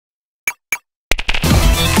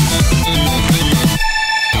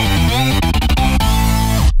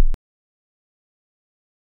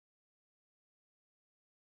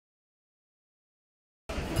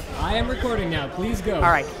please go.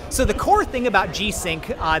 All right, so the core thing about G-Sync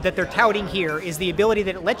that they're touting here is the ability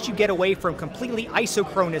that it lets you get away from completely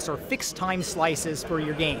isochronous or fixed time slices for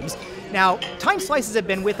your games. Now, time slices have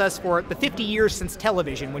been with us for the 50 years since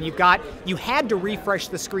television, when you had to refresh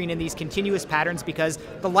the screen in these continuous patterns because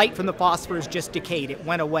the light from the phosphors just decayed, it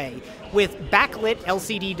went away. With backlit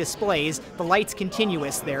LCD displays, the light's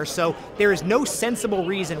continuous there, so there is no sensible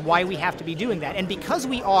reason why we have to be doing that. And because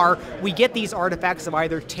we get these artifacts of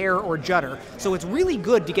either tear or judder, so it's really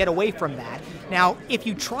good to get away from that. Now, if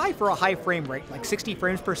you try for a high frame rate, like 60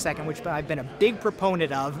 frames per second, which I've been a big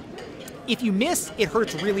proponent of, if you miss, it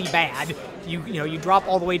hurts really bad. You drop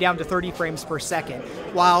all the way down to 30 frames per second.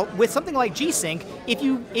 While with something like G-Sync, if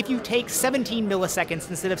you take 17 milliseconds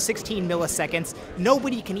instead of 16 milliseconds,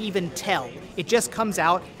 nobody can even tell. It just comes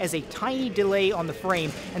out as a tiny delay on the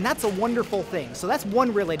frame, and that's a wonderful thing. So that's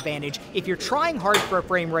one real advantage. If you're trying hard for a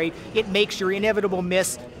frame rate, it makes your inevitable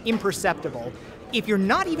miss imperceptible. If you're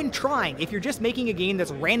not even trying, if you're just making a game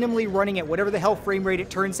that's randomly running at whatever the hell frame rate it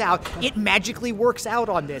turns out, it magically works out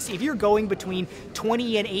on this. If you're going between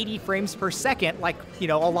 20 and 80 frames per second, like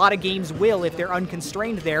a lot of games will if they're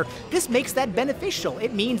unconstrained there, this makes that beneficial.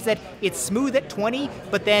 It means that it's smooth at 20,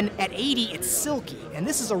 but then at 80 it's silky, and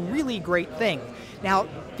this is a really great thing. Now,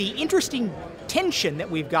 the interesting tension that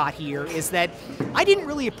we've got here is that I didn't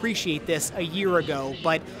really appreciate this a year ago,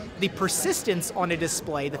 but the persistence on a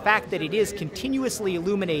display, the fact that it is continuously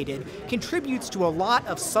illuminated, contributes to a lot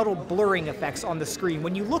of subtle blurring effects on the screen.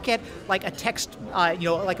 When you look at like a text,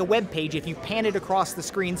 like a web page, if you pan it across the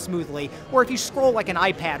screen smoothly, or if you scroll like an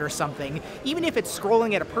iPad or something, even if it's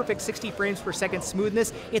scrolling at a perfect 60 frames per second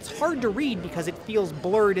smoothness, it's hard to read because it feels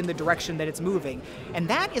blurred in the direction that it's moving. And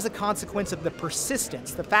that is a consequence of the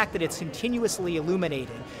persistence, the fact that it's continuously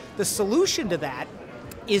illuminated. The solution to that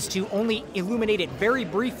is to only illuminate it very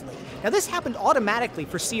briefly. Now this happened automatically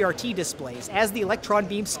for CRT displays. As the electron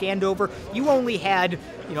beam scanned over, you only had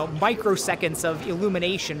microseconds of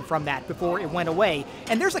illumination from that before it went away.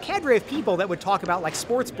 And there's a cadre of people that would talk about like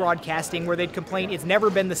sports broadcasting where they'd complain it's never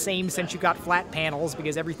been the same since you got flat panels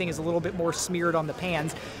because everything is a little bit more smeared on the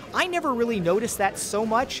pans. I never really noticed that so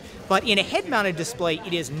much, but in a head-mounted display,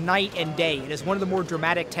 it is night and day. It is one of the more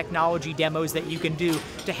dramatic technology demos that you can do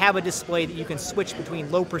to have a display that you can switch between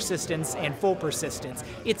low persistence and full persistence.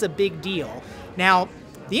 It's a big deal. Now,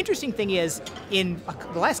 the interesting thing is, in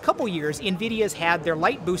the last couple years, NVIDIA's had their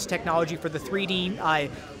light boost technology for the 3D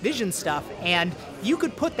vision stuff, and you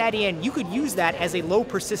could put that in, you could use that as a low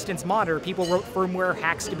persistence monitor. People wrote firmware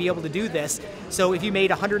hacks to be able to do this. So if you made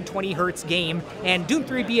a 120 hertz game, and Doom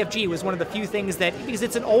 3 BFG was one of the few things that, because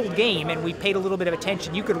it's an old game and we paid a little bit of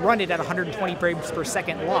attention, you could run it at 120 frames per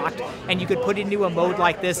second locked, and you could put it into a mode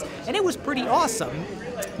like this, and it was pretty awesome.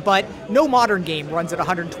 But no modern game runs at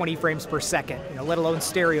 120 frames per second, let alone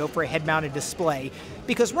stereo for a head-mounted display.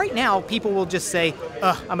 Because right now, people will just say,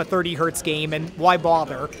 I'm a 30 hertz game, and why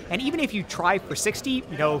bother? And even if you try for 60,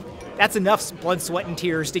 that's enough blood, sweat, and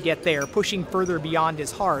tears to get there. Pushing further beyond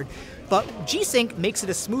is hard. But G-Sync makes it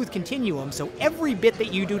a smooth continuum, so every bit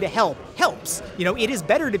that you do to help helps. It is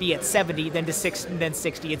better to be at 70 than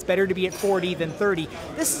 60. It's better to be at 40 than 30.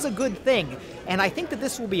 This is a good thing, and I think that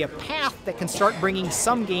this will be a path that can start bringing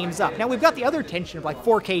some games up. Now, we've got the other tension of like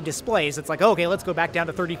 4K displays. It's like, okay, let's go back down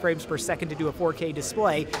to 30 frames per second to do a 4K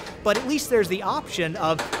display, but at least there's the option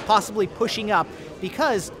of possibly pushing up,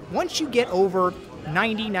 because once you get over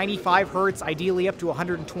 90, 95 hertz, ideally up to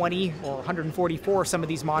 120 or 144 some of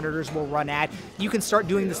these monitors will run at, you can start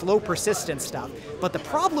doing this low persistence stuff. But the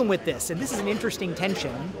problem with this, and this is an interesting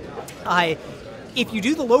tension, if you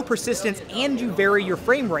do the low persistence and you vary your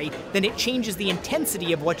frame rate, then it changes the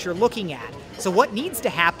intensity of what you're looking at. So what needs to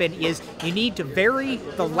happen is you need to vary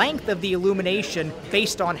the length of the illumination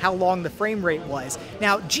based on how long the frame rate was.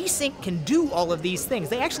 Now, G-Sync can do all of these things.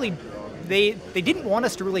 They didn't want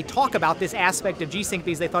us to really talk about this aspect of G-Sync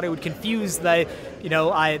because they thought it would confuse the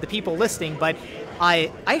people listening, but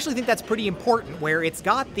I actually think that's pretty important, where it's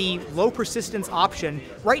got the low persistence option.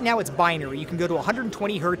 Right now it's binary. You can go to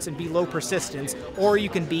 120 hertz and be low persistence, or you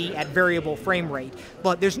can be at variable frame rate.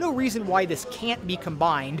 But there's no reason why this can't be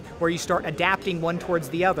combined, where you start adapting one towards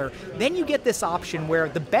the other. Then you get this option where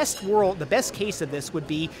the best case of this would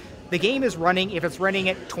be the game is running, if it's running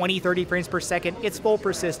at 20, 30 frames per second, it's full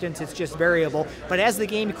persistence, it's just variable. But as the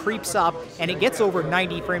game creeps up and it gets over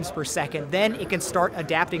 90 frames per second, then it can start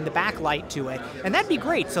adapting the backlight to it. And that'd be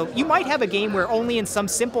great. So you might have a game where only in some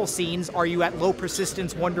simple scenes are you at low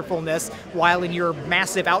persistence wonderfulness, while in your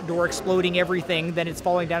massive outdoor exploding everything, then it's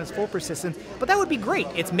falling down as full persistence. But that would be great.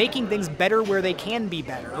 It's making things better where they can be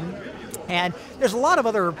better. And there's a lot of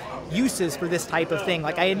other uses for this type of thing.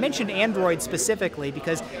 Like I had mentioned Android specifically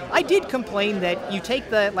because I did complain that you take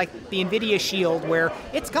the NVIDIA Shield where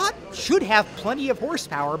should have plenty of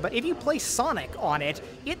horsepower, but if you play Sonic on it,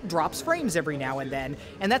 it drops frames every now and then.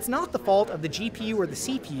 And that's not the fault of the GPU or the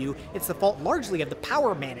CPU, it's the fault largely of the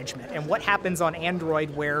power management and what happens on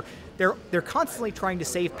Android where they're constantly trying to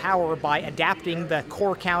save power by adapting the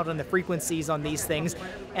core count and the frequencies on these things.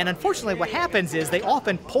 And unfortunately what happens is they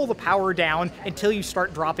often pull the power down until you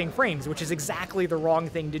start dropping frames, which is exactly the wrong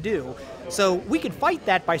thing to do. So we could fight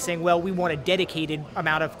that by saying, well, we want a dedicated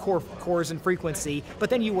amount of cores and frequency, but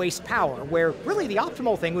then you waste power, where really the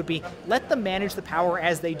optimal thing would be let them manage the power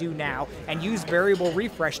as they do now and use variable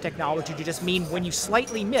refresh technology to just mean when you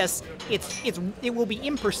slightly miss, it will be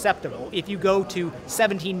imperceptible if you go to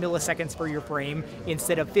 17 milliseconds for your frame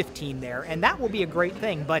instead of 15 there, and that will be a great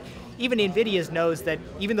thing. But even NVIDIA knows that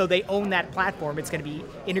even though they own that platform, it's going to be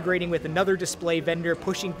integrating with another display vendor,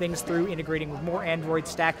 pushing things through, integrating with more Android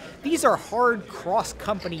stack. These are hard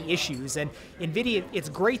cross-company issues, and NVIDIA, it's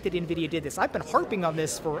great that NVIDIA did this. I've been harping on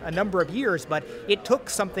this for a number of years, but it took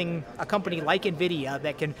a company like NVIDIA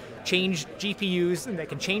that can change GPUs, and that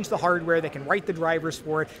can change the hardware, that can write the drivers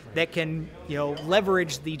for it, that can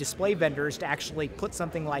leverage the display vendors to actually put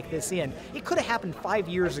something like this in. It could have happened 5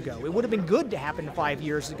 years ago. It would have been good to happen 5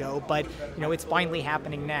 years ago, but it's finally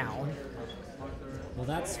happening now. Well,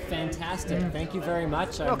 that's fantastic. Thank you very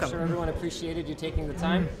much. I'm Welcome. sure everyone appreciated you taking the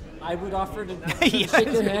time. I would offer to shake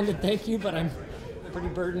your hand and thank you, but I'm pretty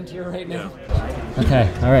burdened here right now.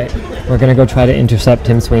 Okay, all right. We're going to go try to intercept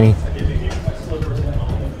Tim Sweeney.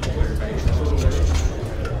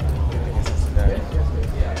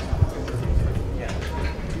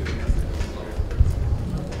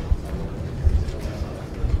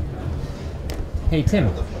 Hey,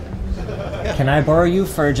 Tim. Can I borrow you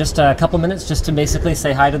for just a couple minutes just to basically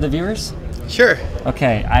say hi to the viewers? Sure.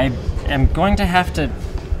 Okay, I am going to have to...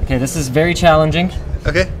 Okay, this is very challenging.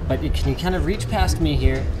 Okay. But can you kind of reach past me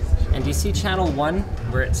here, and do you see channel 1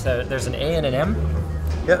 where it's there's an A and an M?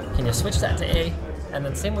 Yep. Can you switch that to A? And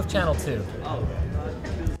then same with channel 2.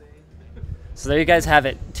 So there you guys have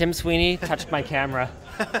it. Tim Sweeney touched my camera.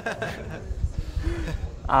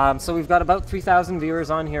 So we've got about 3,000 viewers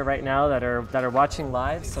on here right now that are watching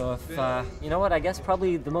live. So if you know what, I guess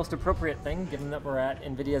probably the most appropriate thing, given that we're at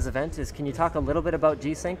NVIDIA's event, is can you talk a little bit about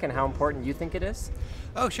G-Sync and how important you think it is?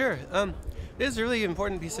 Oh, sure. It is a really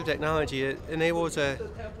important piece of technology. It enables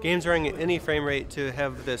games running at any frame rate to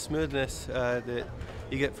have the smoothness that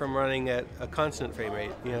you get from running at a constant frame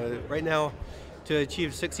rate. Right now, to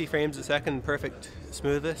achieve 60 frames a second perfect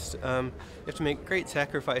smoothest, you have to make great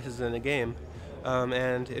sacrifices in a game.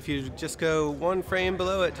 And if you just go one frame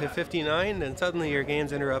below it to 59, then suddenly your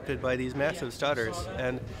game's interrupted by these massive stutters.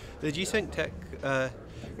 And the G-Sync tech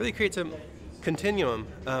really creates a continuum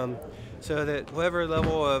so that whatever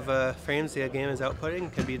level of frames the game is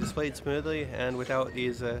outputting can be displayed smoothly and without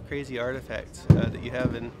these crazy artifacts that you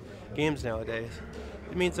have in games nowadays.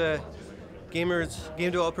 It means game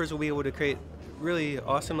developers will be able to create really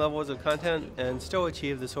awesome levels of content and still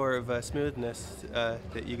achieve the sort of smoothness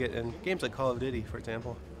that you get in games like Call of Duty, for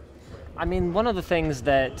example. I mean, one of the things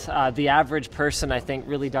that the average person, I think,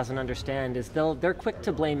 really doesn't understand is they're quick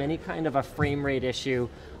to blame any kind of a frame rate issue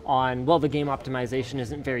on, well, the game optimization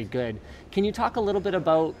isn't very good. Can you talk a little bit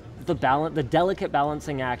about the delicate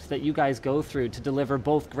balancing act that you guys go through to deliver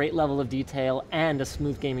both great level of detail and a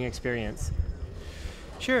smooth gaming experience?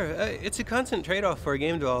 Sure, it's a constant trade-off for a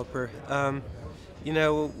game developer.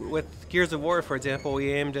 With Gears of War, for example,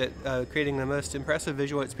 we aimed at creating the most impressive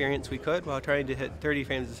visual experience we could while trying to hit 30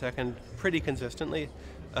 frames a second pretty consistently.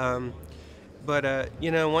 But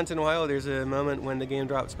once in a while there's a moment when the game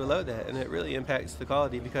drops below that, and it really impacts the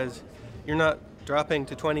quality because you're not dropping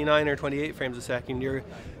to 29 or 28 frames a second. You're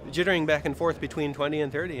jittering back and forth between 20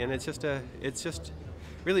 and 30, and it's just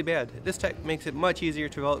really bad. This tech makes it much easier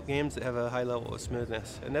to develop games that have a high level of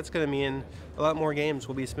smoothness, and that's going to mean a lot more games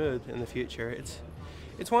will be smooth in the future.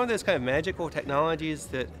 It's one of those kind of magical technologies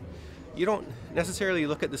that you don't necessarily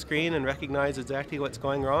look at the screen and recognize exactly what's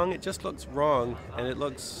going wrong. It just looks wrong, and it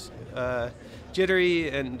looks jittery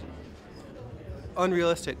and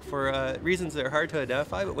unrealistic for reasons that are hard to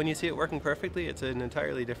identify, but when you see it working perfectly, it's an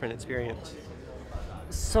entirely different experience.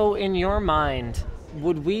 So in your mind,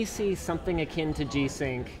 would we see something akin to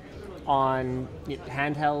G-Sync on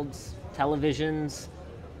handhelds, televisions,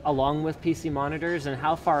 along with PC monitors, and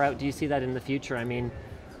how far out do you see that in the future? I mean,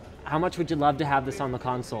 how much would you love to have this on the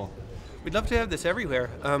console? We'd love to have this everywhere.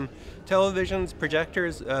 Televisions,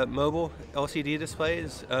 projectors, mobile LCD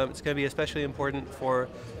displays. It's going to be especially important for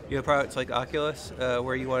products like Oculus,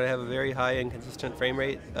 where you want to have a very high and consistent frame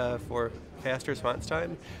rate for fast response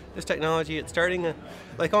time. This technology, it's starting,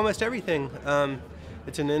 like almost everything,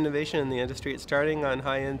 it's an innovation in the industry. It's starting on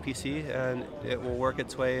high-end PC, and it will work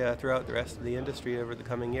its way throughout the rest of the industry over the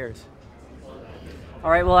coming years. All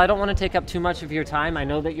right, well, I don't want to take up too much of your time. I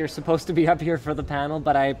know that you're supposed to be up here for the panel,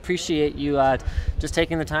 but I appreciate you just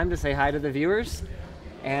taking the time to say hi to the viewers.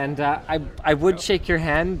 And I would shake your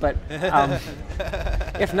hand, but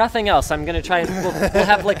if nothing else, I'm going to try and we'll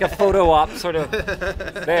have like a photo op sort of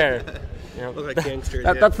there. Look like gangsters.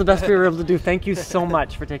 That's the best we were able to do. Thank you so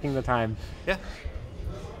much for taking the time. Yeah.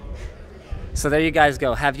 So there you guys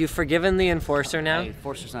go. Have you forgiven the Enforcer now? Hey,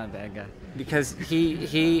 Enforcer's not a bad guy. Because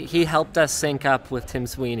he helped us sync up with Tim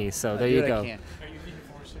Sweeney, so there you go. Are you the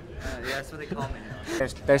Enforcer? Yeah, that's what they call me now.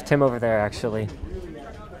 There's Tim over there, actually.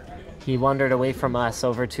 He wandered away from us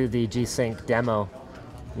over to the G-Sync demo.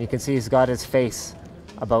 You can see he's got his face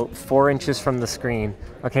about 4 inches from the screen.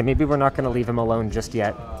 Okay, maybe we're not going to leave him alone just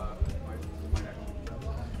yet.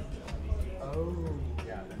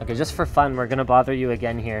 Okay, just for fun, we're going to bother you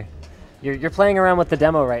again here. You're playing around with the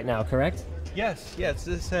demo right now, correct? Yes.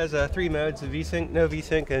 This has 3 modes: VSync, no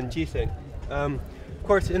VSync, and G-Sync. Of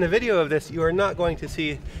course, in a video of this, you are not going to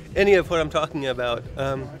see any of what I'm talking about,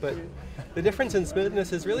 but the difference in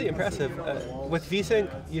smoothness is really impressive. With VSync,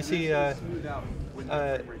 you see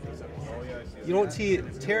you don't see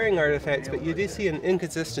tearing artifacts, but you do see an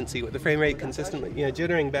inconsistency with the frame rate consistently,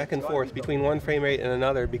 jittering back and forth between one frame rate and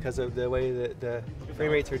another because of the way that the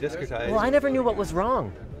frame rates are discretized. Well, I never knew what was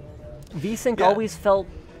wrong. VSync always felt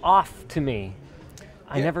off to me.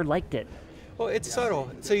 I never liked it. Well, it's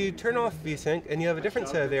subtle. So you turn off VSync and you have a different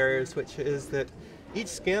set of errors, which is that each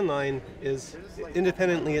scan line is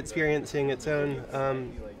independently experiencing its own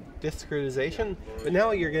discretization, but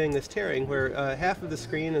now you're getting this tearing where half of the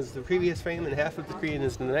screen is the previous frame and half of the screen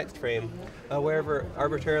is the next frame, wherever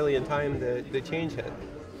arbitrarily in time the change hit.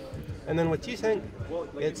 And then with G-Sync,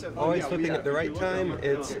 it's always flipping at the right time,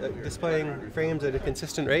 it's displaying frames at a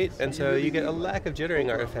consistent rate, and so you get a lack of jittering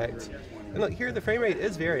artifacts. And look, here the frame rate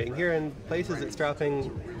is varying. Here in places it's dropping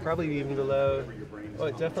probably even below, well,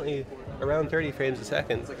 it's definitely around 30 frames a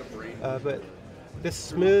second. But this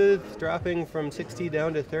smooth dropping from 60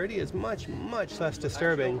 down to 30 is much, much less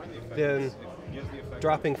disturbing than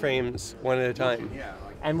dropping frames one at a time.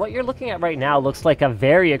 And what you're looking at right now looks like a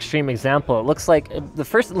very extreme example. It looks like the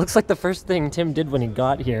first thing Tim did when he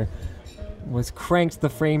got here was cranked the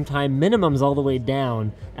frame time minimums all the way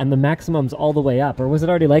down and the maximums all the way up. Or was it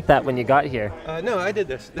already like that when you got here? No, I did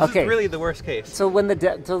this. This is really the worst case. So when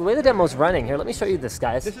the way the demo's running here, let me show you this,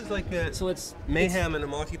 guys. This is like it's mayhem in a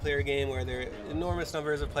multiplayer game where there are enormous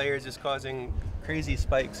numbers of players just causing crazy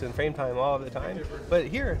spikes in frame time all of the time. But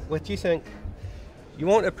here with G-Sync, you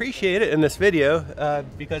won't appreciate it in this video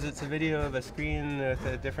because it's a video of a screen with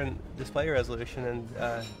a different display resolution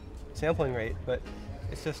and sampling rate, but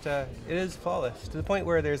it's just, it is flawless to the point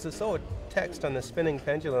where there's this little text on the spinning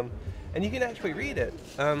pendulum and you can actually read it,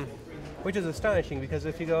 which is astonishing because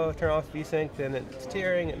if you go turn off VSync, then it's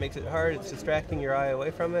tearing, it makes it hard, it's distracting your eye away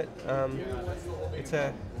from it. It's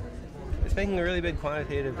making a really big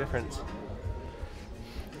quantitative difference.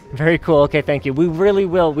 Very cool. Okay, thank you. We really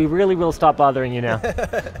will stop bothering you now.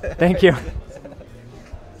 Thank you.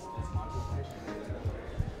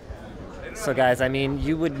 So guys, I mean,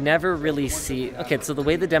 you would never really see, okay, so the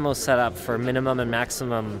way the demo's set up for minimum and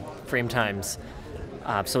maximum frame times,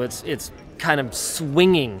 so it's kind of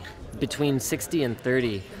swinging between 60 and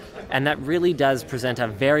 30, and that really does present a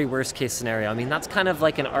very worst case scenario. I mean, that's kind of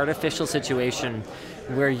like an artificial situation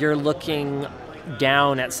where you're looking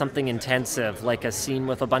down at something intensive, like a scene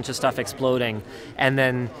with a bunch of stuff exploding, and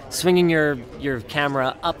then swinging your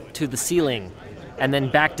camera up to the ceiling, and then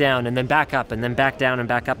back down, and then back up, and then back down and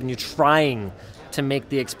back up, and you're trying to make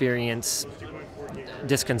the experience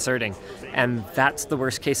disconcerting. And that's the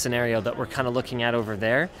worst case scenario that we're kind of looking at over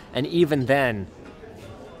there, and even then,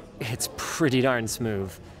 it's pretty darn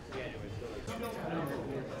smooth.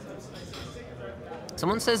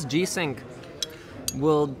 Someone says G-Sync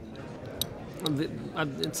will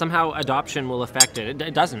somehow adoption will affect it.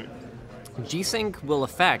 It doesn't. G-Sync will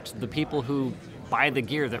affect the people who buy the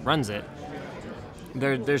gear that runs it.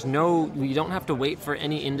 You don't have to wait for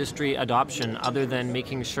any industry adoption other than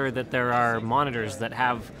making sure that there are monitors that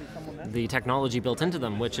have the technology built into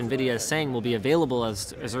them, which NVIDIA is saying will be available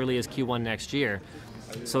as early as Q1 next year.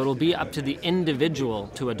 So it'll be up to the individual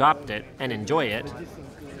to adopt it and enjoy it,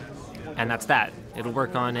 and that's that. It'll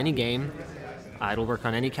work on any game. It'll work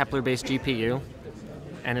on any Kepler-based GPU,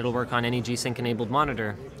 and it'll work on any G-Sync enabled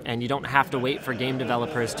monitor. And you don't have to wait for game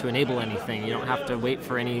developers to enable anything. You don't have to wait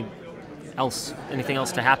for anything else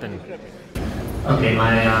to happen. Okay,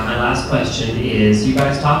 my last question is, you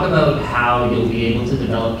guys talk about how you'll be able to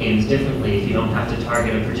develop games differently if you don't have to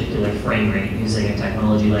target a particular frame rate using a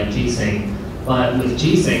technology like G-Sync. But with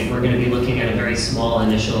G-Sync, we're going to be looking at a very small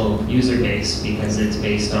initial user base because it's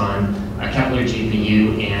based on a Kepler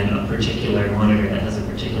GPU and a particular monitor that has a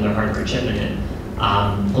particular hardware chip in it.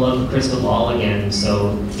 Pull out the crystal ball again,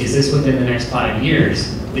 so is this within the next 5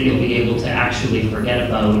 years that you'll be able to actually forget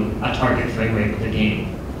about a target frame rate with the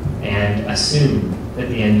game and assume that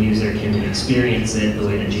the end user can experience it the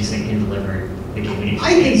way that G-Sync can deliver the game?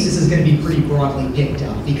 I think this is going to be pretty broadly picked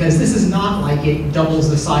up because this is not like it doubles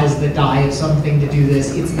the size of the die of something to do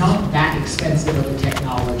this. It's not that expensive of a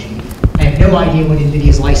technology. I have no idea what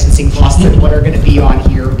NVIDIA's licensing costs and what are going to be on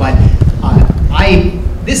here, but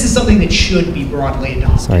this is something that should be broadly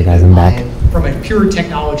adopted. Sorry guys, I'm back. From a pure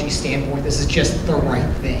technology standpoint, this is just the right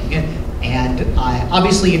thing. And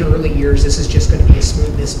obviously in early years, this is just going to be a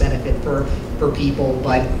smoothness benefit for people,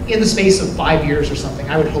 but in the space of 5 years or something,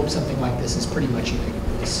 I would hope something like this is pretty much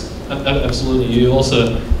ubiquitous. Absolutely. You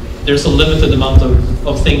also, there's a limited amount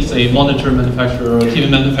of things a monitor manufacturer or a TV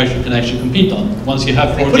manufacturer can actually compete on. Once you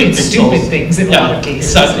have 4K pixels, stupid things in a lot of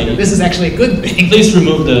cases. Exactly. This is actually a good thing. Please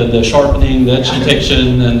remove the sharpening, the edge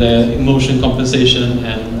detection, and the motion compensation,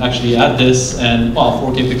 and actually add this. And well,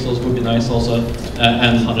 4K pixels would be nice also,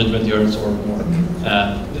 and 120 Hz or more.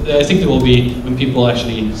 I think there will be, when people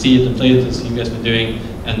actually see it and play it, as you guys have been doing,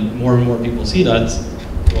 and more people see that,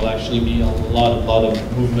 there will actually be a lot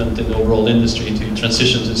of movement in the overall industry to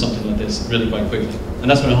transition to something like this really quite quickly. And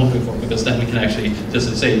that's what I'm hoping for, because then we can actually, just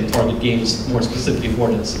to say, target games more specifically for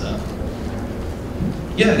this.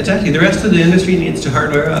 Yeah, exactly. The rest of the industry needs to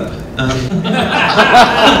hardware up.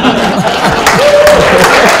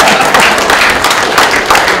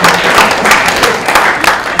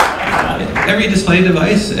 Every display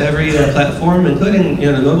device, every platform, including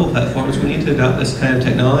the mobile platforms, we need to adopt this kind of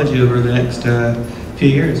technology over the next few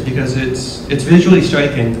years because it's visually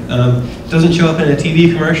striking. It doesn't show up in a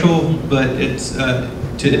TV commercial, but it's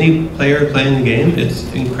to any player playing the game, it's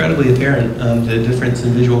incredibly apparent the difference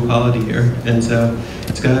in visual quality here, and so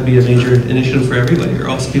it's got to be a major initiative for everybody, or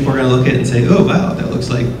else people are going to look at it and say, "Oh wow, that looks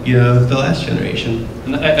like the last generation."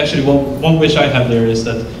 And actually, one wish I have there is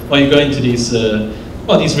that while you go into these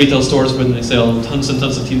these retail stores when they sell tons and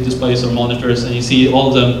tons of TV displays or monitors, and you see all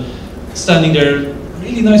of them standing there,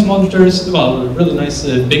 really nice monitors, well, really nice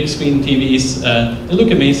big screen TVs, they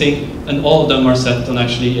look amazing, and all of them are set on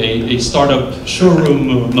actually a startup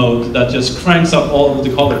showroom mode that just cranks up all of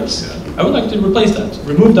the colors. I would like to replace that.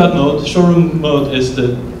 Remove that mode. Showroom mode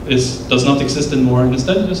does not exist anymore, and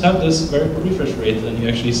instead just have this variable refresh rate, and you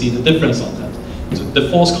actually see the difference on that. So the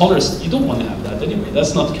false colors, you don't want to have that anyway.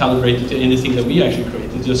 That's not calibrated to anything that we actually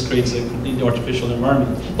create. It just creates a completely artificial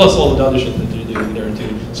environment. Plus all of the other shit that you're doing there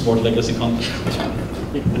to support legacy content.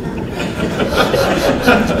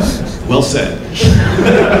 Well said.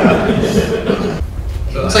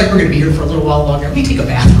 Looks like we're going to be here for a little while longer. Let me take a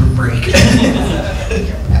bathroom break.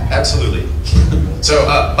 Absolutely. So,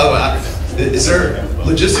 by the way, is there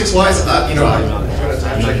logistics-wise? I'm trying to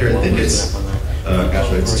time check here. I think it's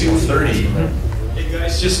it's 2:30. Hey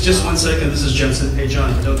guys, just 1 second. This is Jensen. Hey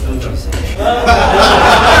John, don't jump.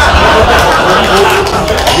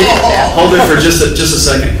 Hold it for just a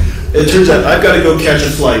second. It turns out I've got to go catch a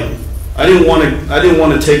flight. I didn't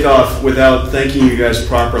want to take off without thanking you guys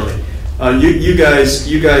properly. You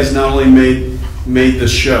guys not only made the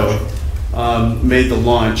show, made the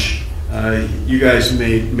launch. You guys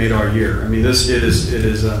made our year. I mean, it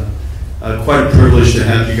is quite a privilege to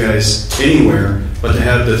have you guys anywhere, but to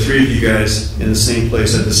have the three of you guys in the same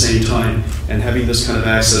place at the same time and having this kind of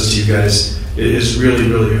access to you guys is really,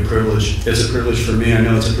 really a privilege. It's a privilege for me. I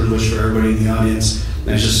know it's a privilege for everybody in the audience,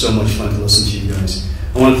 and it's just so much fun to listen to you guys.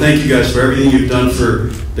 I want to thank you guys for everything you've done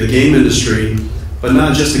for the game industry, but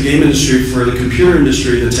not just the game industry, for the computer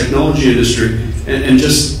industry, the technology industry, and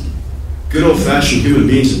just good old-fashioned human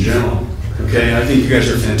beings in general. Okay, I think you guys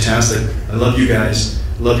are fantastic. I love you guys.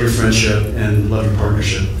 Love your friendship and love your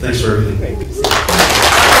partnership. Thanks for everything.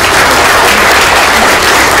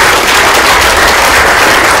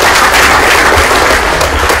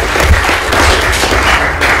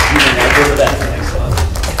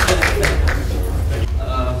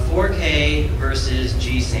 Versus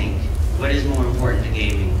G-Sync. What is more important to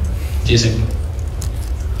gaming? G-Sync.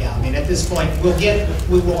 Yeah, I mean, at this point, we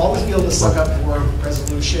will always be able to suck up more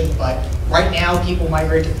resolution, but Right now, people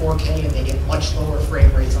migrate to 4K and they get much lower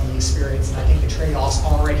frame rates on the experience, and I think the trade-off's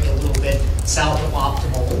already a little bit south of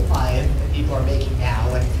optimal that people are making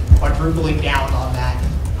now, and quadrupling down on that,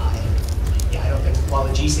 yeah, I don't think, while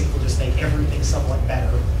the G-Sync will just make everything somewhat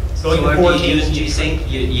better. So after you use G-Sync,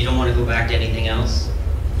 you don't want to go back to anything else?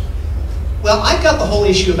 Well, I've got the whole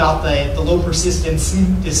issue about the low persistence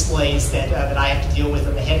displays that I have to deal with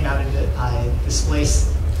in the head-mounted display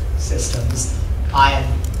systems.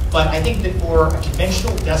 But I think that for a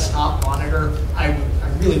conventional desktop monitor, I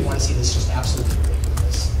really want to see this just absolutely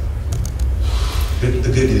ridiculous.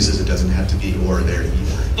 The good news is it doesn't have to be or there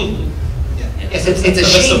either. Yes, it's a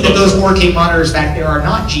shame that those 4K monitors back there are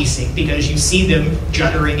not G-Sync, because you see them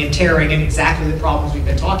juddering and tearing and exactly the problems we've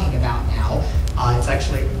been talking about now. It's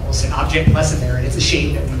actually almost an object lesson there, and it's a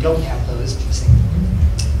shame that we don't have those G-Sync.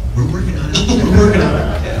 We're working on it. We're working on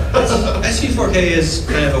it. Yeah. I see 4K as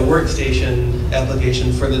kind of a workstation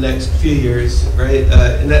application for the next few years, right?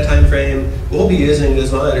 In that time frame, we'll be using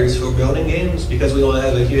those monitors for building games because we want to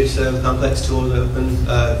have a huge set of complex tools open.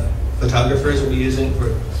 Photographers will be using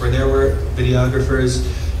for their work, videographers.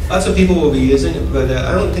 Lots of people will be using it, but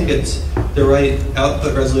I don't think it's the right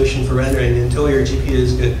output resolution for rendering until your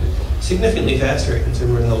GPUs get significantly faster at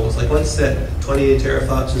consumer levels. Like once that 28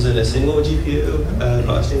 teraflops is in a single GPU,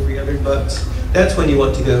 costing $300, that's when you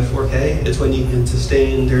want to go 4K. It's when you can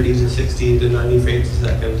sustain 30 to 60 to 90 frames a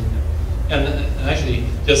second. And actually,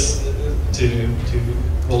 just to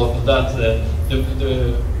roll up on that,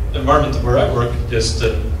 the environment where I work, just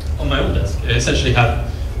on my own desk, I essentially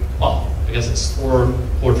have, well, I guess it's 4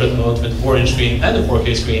 portrait mode with 4-inch screen and a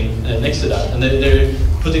 4K screen next to that, and they're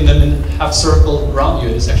putting them in half circle around you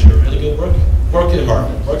is actually a really good work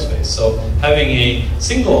environment, workspace. So having a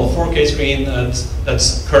single 4K screen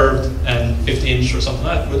that's curved and 50-inch or something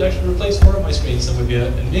like that would actually replace more of my screens and would be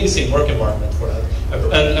an amazing work environment for that.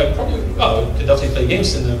 And I probably could definitely play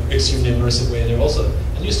games in an extremely immersive way there also.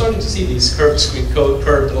 And you're starting to see these curved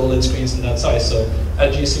OLED screens in that size. So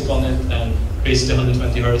add G-Sync on it and basically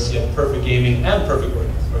 120 Hz, you have perfect gaming and perfect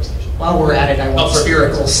workstation. While we're at it, I want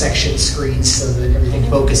spherical section screens so that everything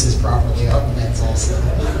focuses properly on the lens also.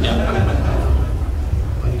 Yeah.